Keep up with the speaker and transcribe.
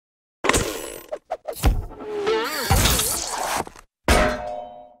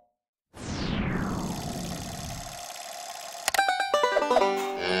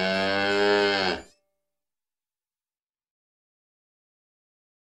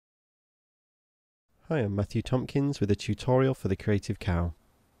Hi, I'm Matthew Tompkins with a tutorial for the Creative Cow.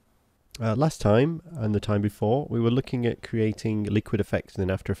 Last time, and the time before, we were looking at creating liquid effects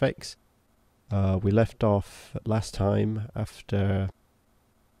in After Effects. We left off last time after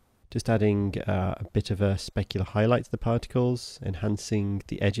just adding a bit of a specular highlight to the particles, enhancing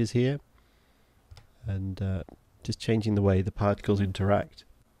the edges here, and just changing the way the particles interact.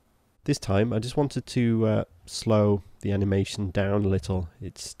 This time I just wanted to slow the animation down a little.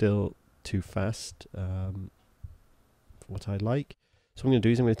 It's still too fast for what I like. So what I'm going to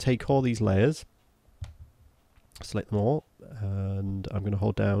do is I'm going to take all these layers, select them all, and I'm going to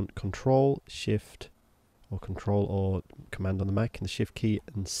hold down Control, Shift, or Control or Command on the Mac and the Shift key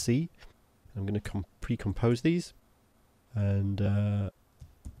and C. I'm going to pre-compose these, and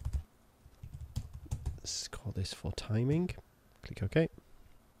let's call this for timing. Click OK.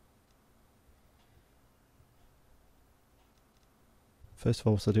 First of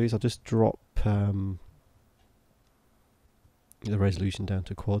all, what I'll do is I'll just drop the resolution down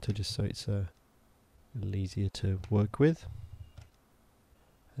to a quarter, just so it's a little easier to work with.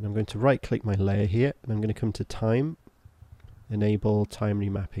 And I'm going to right click my layer here, and I'm going to come to Time, enable time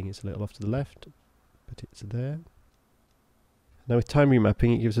remapping. It's a little off to the left, but it's there. Now with time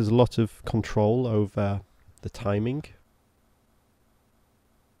remapping, it gives us a lot of control over the timing.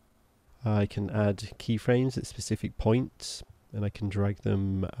 I can add keyframes at specific points, and I can drag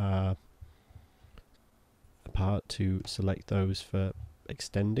them apart to select those for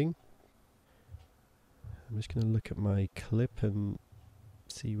extending. I'm just going to look at my clip and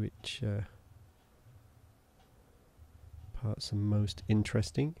see which parts are most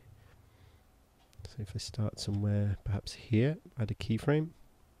interesting. So if I start somewhere, perhaps here, add a keyframe.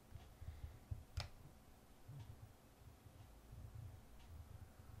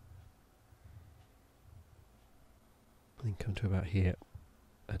 And then come to about here,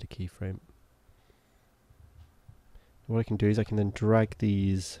 add a keyframe. What I can do is I can then drag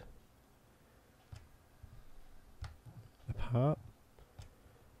these apart.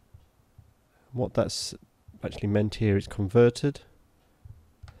 What that's actually meant here is converted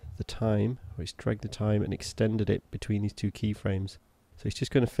the time, or it's dragged the time and extended it between these two keyframes. So it's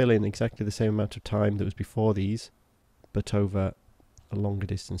just going to fill in exactly the same amount of time that was before these, but over a longer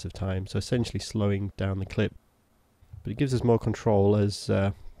distance of time. So essentially slowing down the clip. But it gives us more control, as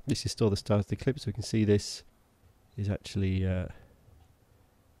this is still the start of the clip, so we can see this is actually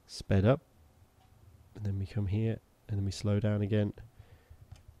sped up, and then we come here and then we slow down again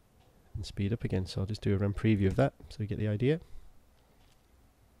and speed up again. So I'll just do a run preview of that so you get the idea.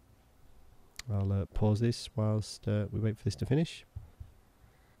 I'll pause this whilst we wait for this to finish.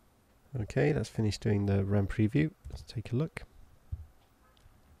 Okay, that's finished doing the run preview. Let's take a look.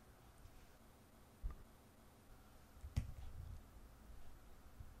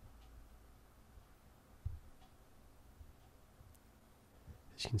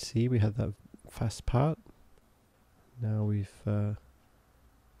 As you can see, we had that fast part. Now we've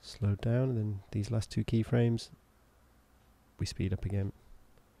slowed down, and then these last two keyframes we speed up again.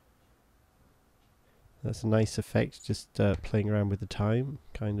 That's a nice effect, just playing around with the time,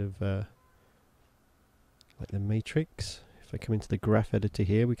 kind of like the Matrix. If I come into the graph editor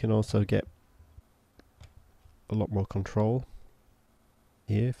here, we can also get a lot more control.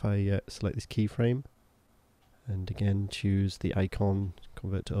 Here, if I select this keyframe, and again choose the icon,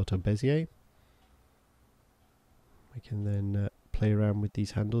 convert to auto Bezier, we can then play around with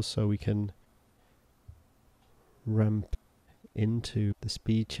these handles so we can ramp into the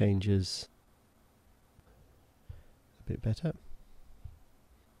speed changes a bit better.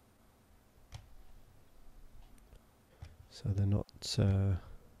 So they're not so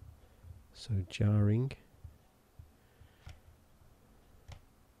jarring.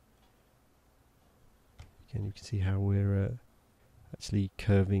 Again, you can see how we're actually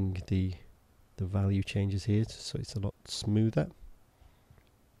curving the value changes here, so it's a lot smoother.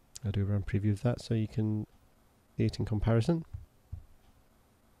 I'll do a run preview of that so you can see it in comparison.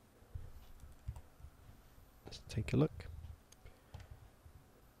 Let's take a look.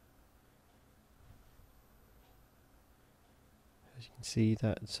 As you can see,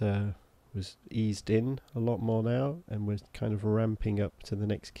 that was eased in a lot more now, and we're kind of ramping up to the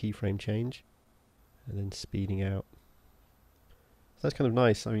next keyframe change and then speeding out. So that's kind of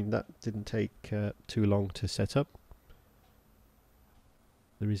nice. I mean, that didn't take too long to set up.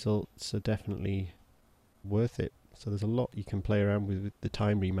 The results are definitely worth it. So there's a lot you can play around with the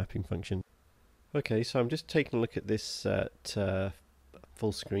time remapping function. Okay, so I'm just taking a look at this at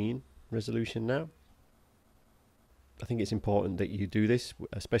full screen resolution now. I think it's important that you do this,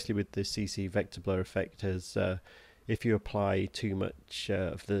 especially with the CC vector blur effect, as if you apply too much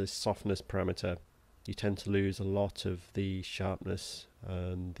of the softness parameter, you tend to lose a lot of the sharpness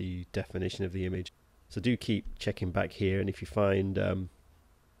and the definition of the image. So do keep checking back here, and if you find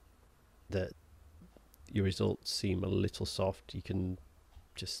that your results seem a little soft, you can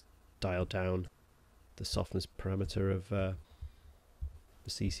just dial down the softness parameter of the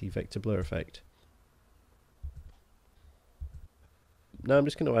CC vector blur effect. Now I'm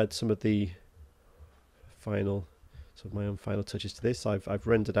just going to add some of the final, my own final touches to this. I've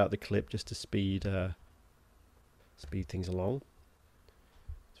rendered out the clip just to speed things along.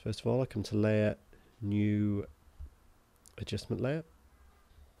 So first of all, I come to Layer, New Adjustment Layer,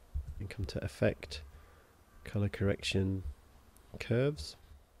 and come to Effect, Color Correction, Curves.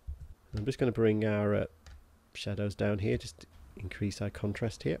 And I'm just going to bring our shadows down here, just to increase our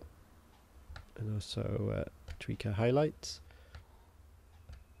contrast here, and also tweak our highlights.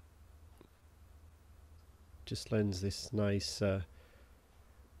 Just lends this nice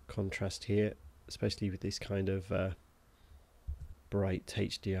contrast here, especially with this kind of bright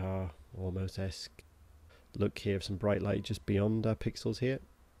HDR almost-esque look here, some bright light just beyond our pixels here,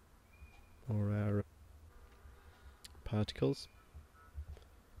 or our particles.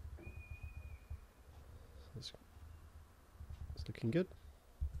 It's looking good.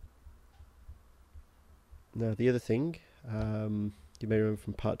 Now the other thing, you may remember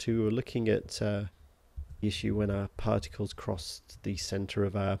from part 2, we were looking at the issue when our particles crossed the center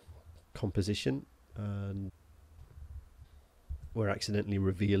of our composition, and we're accidentally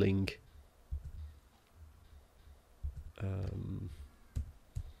revealing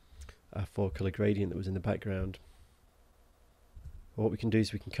our 4-color gradient that was in the background. Well, what we can do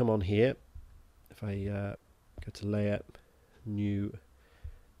is we can come on here. If I go to Layer, New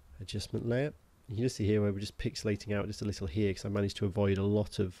Adjustment Layer, you can just see here where we're just pixelating out just a little here, because I managed to avoid a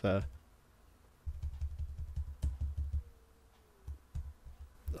lot of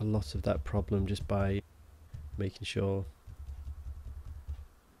that problem just by making sure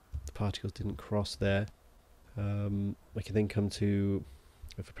the particles didn't cross there. I can then come to,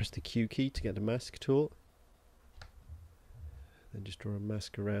 if I press the Q key to get the mask tool, then just draw a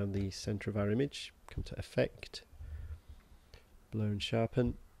mask around the center of our image, come to Effect, Blur and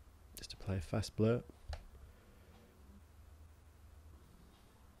Sharpen, just apply a fast blur.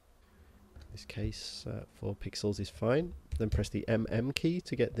 In this case 4 pixels is fine. Then press the MM key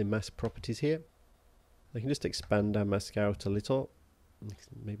to get the mask properties here. I can just expand our mask out a little, you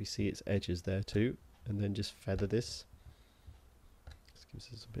can maybe see its edges there too, and then just feather this. This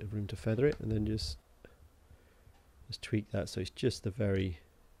gives us a bit of room to feather it, and then just tweak that so it's just the very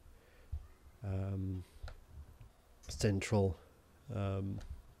central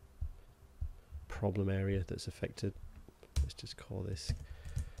problem area that's affected. Let's just call this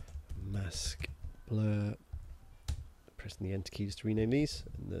mask blur, pressing the enter keys to rename these,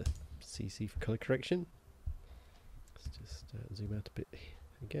 and the CC for color correction. Let's just zoom out a bit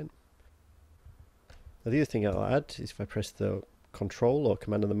again. Now the other thing I'll add is if I press the Control or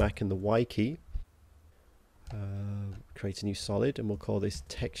Command on the Mac and the Y key, create a new solid, and we'll call this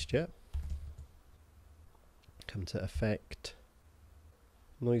texture. Come to Effect,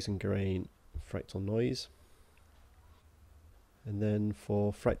 Noise and Grain, Fractal Noise, and then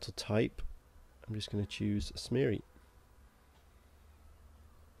for fractal type I'm just going to choose Smeary.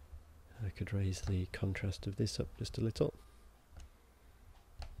 I could raise the contrast of this up just a little,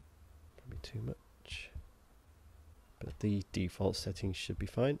 probably too much, but the default settings should be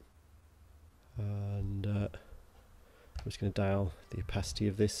fine. And I'm just going to dial the opacity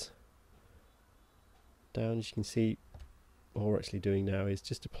of this down. As you can see, what we're actually doing now is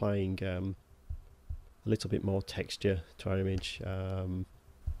just applying a little bit more texture to our image,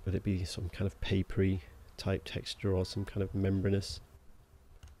 whether it be some kind of papery type texture or some kind of membranous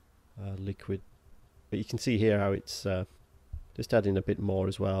liquid. But you can see here how it's just adding a bit more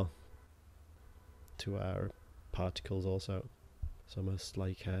as well to our particles also. It's almost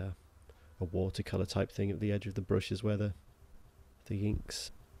like a watercolor type thing at the edge of the brush is where the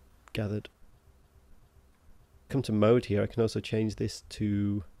ink's gathered. Come to mode here, I can also change this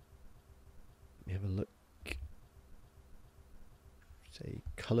to, let me have a look, say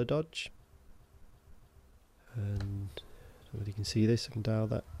color dodge, and I don't know whether you can see this, I can dial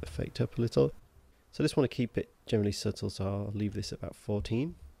that effect up a little. So I just want to keep it generally subtle, so I'll leave this at about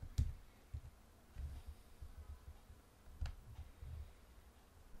 14.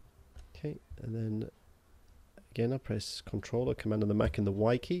 Okay, and then again I'll press Control or Command on the Mac and the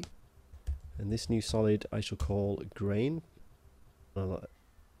Y key, and this new solid I shall call Grain. I'll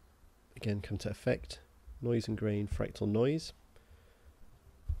again come to Effect, Noise and Grain, Fractal Noise,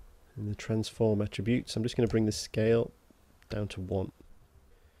 and the Transform attributes. I'm just going to bring the scale down to 1.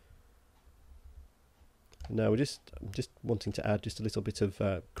 now I'm just wanting to add just a little bit of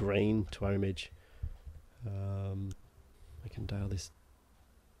grain to our image. I can dial this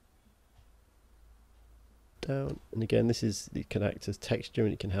down, and again it can act as texture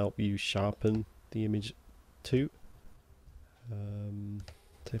and it can help you sharpen the image too.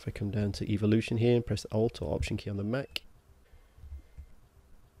 So if I come down to evolution here and press the Alt or Option key on the Mac,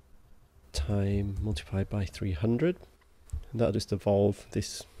 time multiplied by 300, and that'll just evolve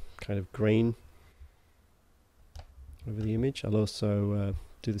this kind of grain over the image. I'll also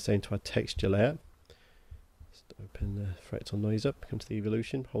do the same to our texture layer. Just open the fractal noise up, come to the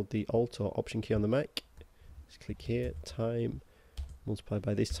evolution, hold the Alt or Option key on the Mac, just click here, time multiplied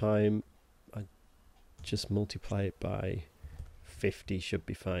by this time, I just multiply it by 50, should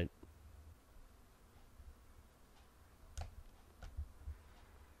be fine.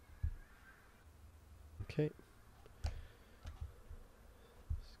 Okay, let's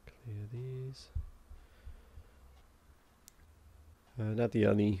clear these. Now the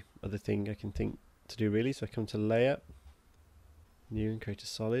only other thing I can think to do really, so I come to Layer, New, and create a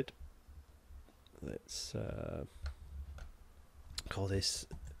solid. Let's call this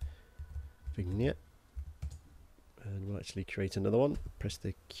Vignette, and we'll actually create another one. Press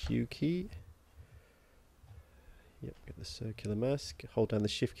the Q key. Yep, get the circular mask. Hold down the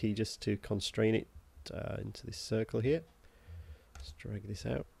Shift key just to constrain it into this circle here. Let's drag this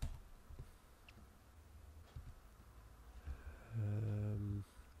out.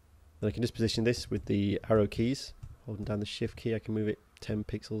 Then I can just position this with the arrow keys. Holding down the Shift key, I can move it 10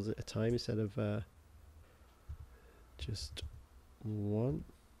 pixels at a time instead of just one.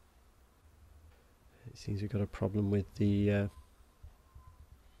 It seems we've got a problem with the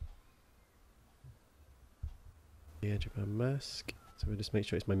edge of our mask. So we'll just make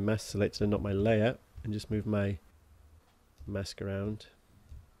sure it's my mask selected and not my layer, and just move my mask around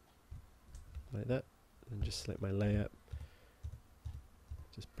like that, and just select my layer.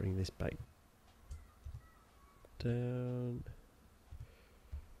 Just bring this back down,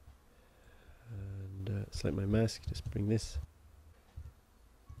 and select my mask, just bring this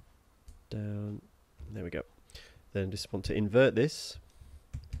down. There we go. Then just want to invert this.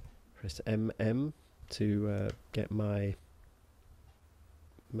 Press MM to get my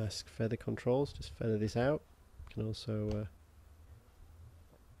mask feather controls. Just feather this out. You can also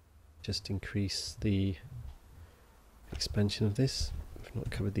just increase the expansion of this. I've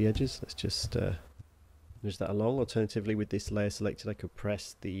not covered the edges. Let's just nudge that along. Alternatively, with this layer selected, I could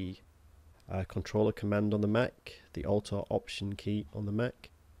press the controller command on the Mac, the Alt or Option key on the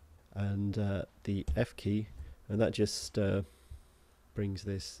Mac, and the F key, and that just brings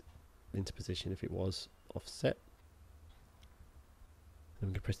this into position if it was offset. I'm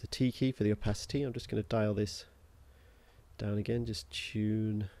going to press the T key for the opacity. I'm just going to dial this down again, just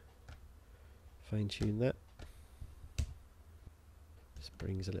fine tune that. Just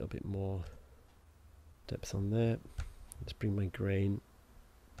brings a little bit more depth on there. Let's bring my grain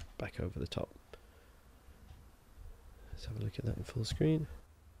back over the top. Let's have a look at that in full screen.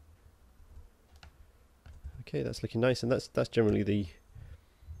 Okay, that's looking nice, and that's generally the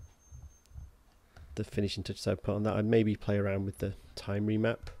finishing touches I've put on that. I'd maybe play around with the time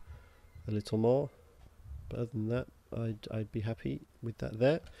remap a little more, but other than that, I'd be happy with that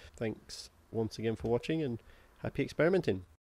there. Thanks once again for watching, and happy experimenting.